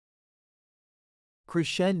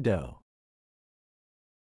Crescendo.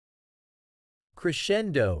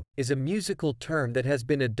 Crescendo is a musical term that has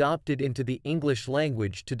been adopted into the English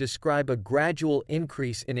language to describe a gradual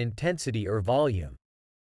increase in intensity or volume.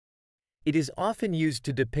 It is often used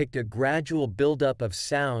to depict a gradual buildup of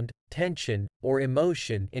sound, tension, or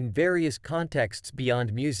emotion in various contexts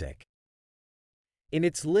beyond music. In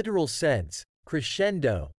its literal sense,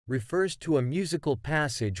 crescendo refers to a musical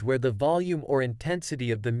passage where the volume or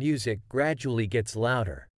intensity of the music gradually gets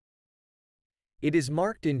louder. It is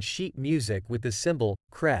marked in sheet music with the symbol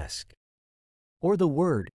cresc or the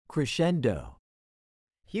word crescendo.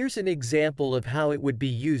 Here's an example of how it would be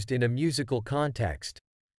used in a musical context.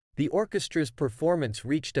 The orchestra's performance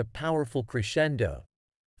reached a powerful crescendo,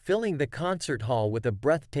 filling the concert hall with a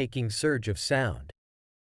breathtaking surge of sound.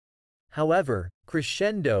 However,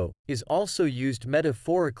 crescendo is also used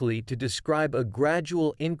metaphorically to describe a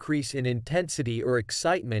gradual increase in intensity or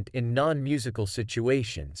excitement in non-musical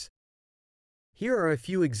situations. Here are a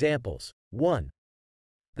few examples. 1.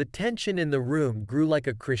 The tension in the room grew like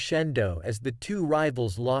a crescendo as the two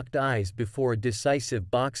rivals locked eyes before a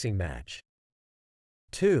decisive boxing match.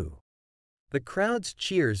 2. The crowd's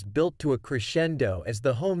cheers built to a crescendo as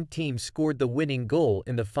the home team scored the winning goal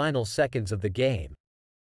in the final seconds of the game.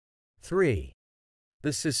 3.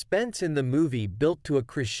 The suspense in the movie built to a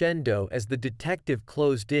crescendo as the detective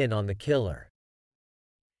closed in on the killer.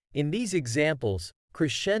 In these examples,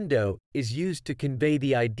 crescendo is used to convey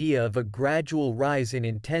the idea of a gradual rise in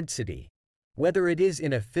intensity, whether it is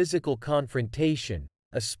in a physical confrontation,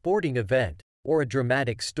 a sporting event, or a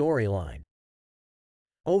dramatic storyline.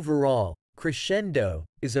 Overall, crescendo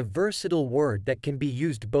is a versatile word that can be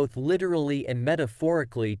used both literally and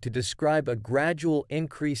metaphorically to describe a gradual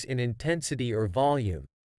increase in intensity or volume,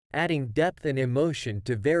 adding depth and emotion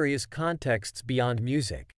to various contexts beyond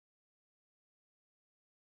music.